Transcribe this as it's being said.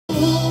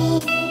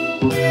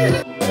What's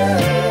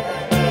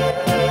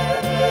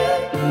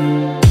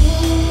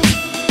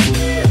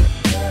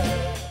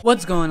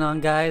going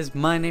on, guys?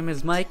 My name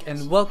is Mike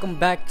and welcome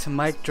back to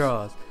Mike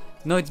Draws.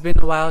 No, it's been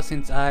a while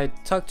since I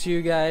talked to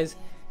you guys,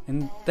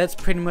 and that's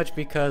pretty much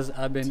because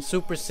I've been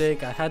super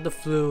sick. I had the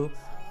flu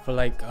for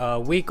like a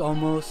week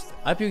almost.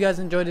 I hope you guys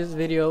enjoyed this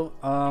video.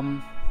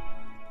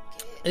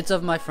 It's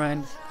of my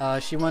friend.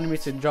 She wanted me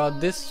to draw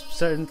this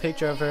certain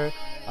picture of her.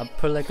 I'll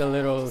put like a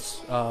little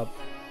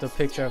the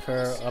picture of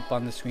her up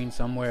on the screen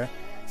somewhere.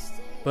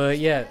 But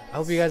yeah, I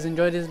hope you guys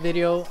enjoyed this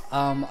video.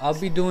 I'll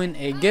be doing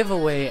a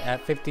giveaway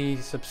at 50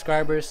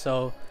 subscribers,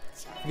 so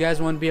if you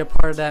guys want to be a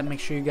part of that,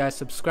 make sure you guys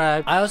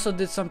subscribe. I also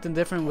did something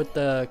different with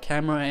the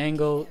camera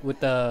angle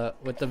with the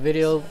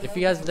video. If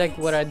you guys liked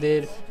what I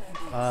did,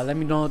 let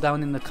me know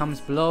down in the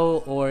comments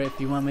below, or if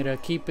you want me to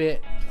keep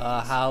it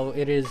how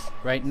it is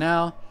right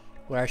now,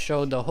 where I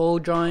showed the whole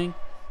drawing,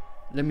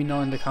 let me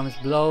know in the comments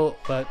below.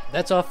 But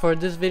that's all for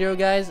this video,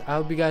 guys. I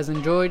hope you guys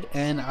enjoyed,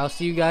 and I'll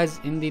see you guys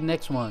in the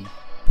next one.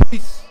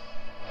 Peace.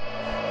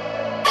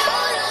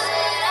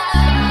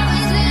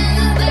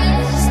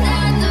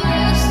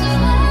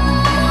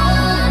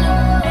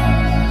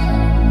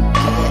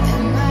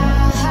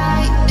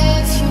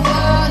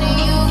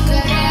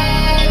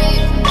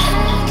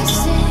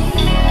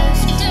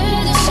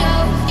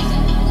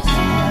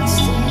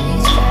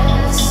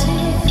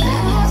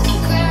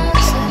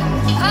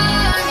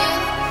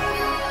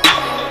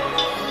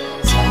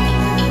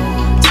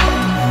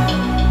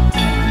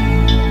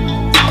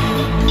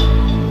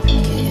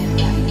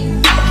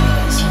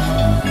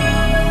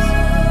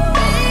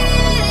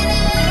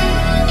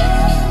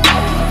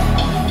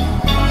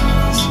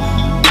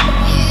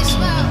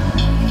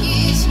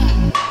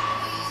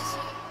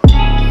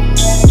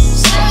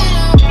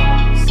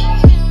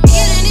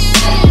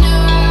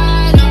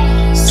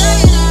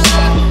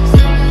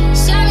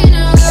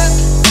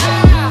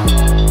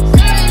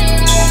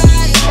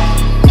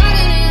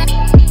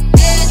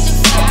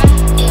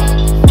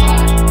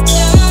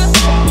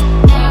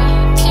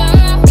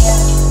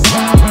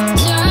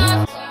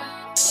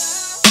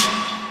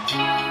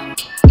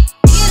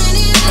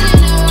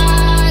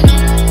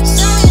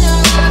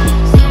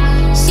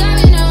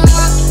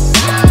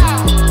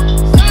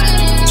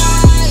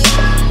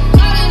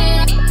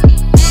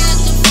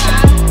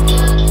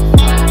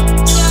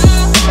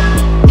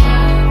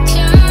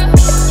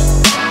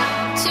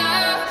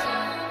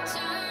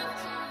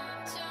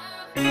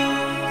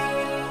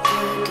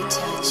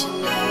 Touch your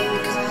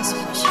name, 'cause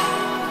for sure,